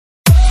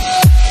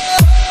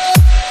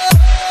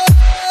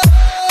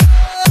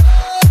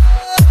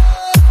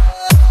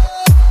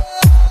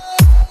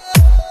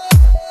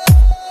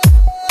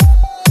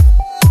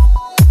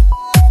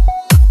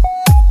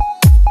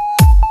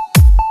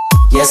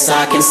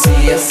can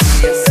see her,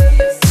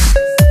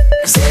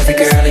 'cause every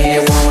girl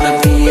here wanna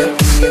be her.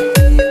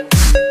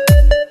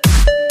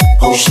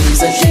 Oh,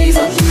 she's a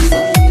diva,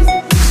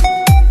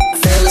 I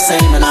feel the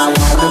same and I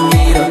wanna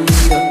meet her.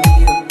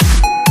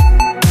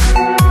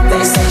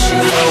 They say she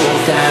low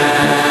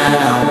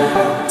down,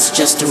 it's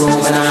just a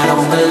room and I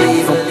don't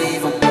believe her.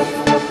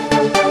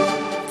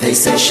 They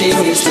say she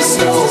needs to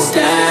slow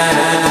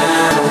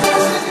down,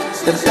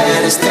 the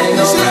baddest thing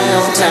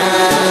around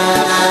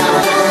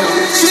town.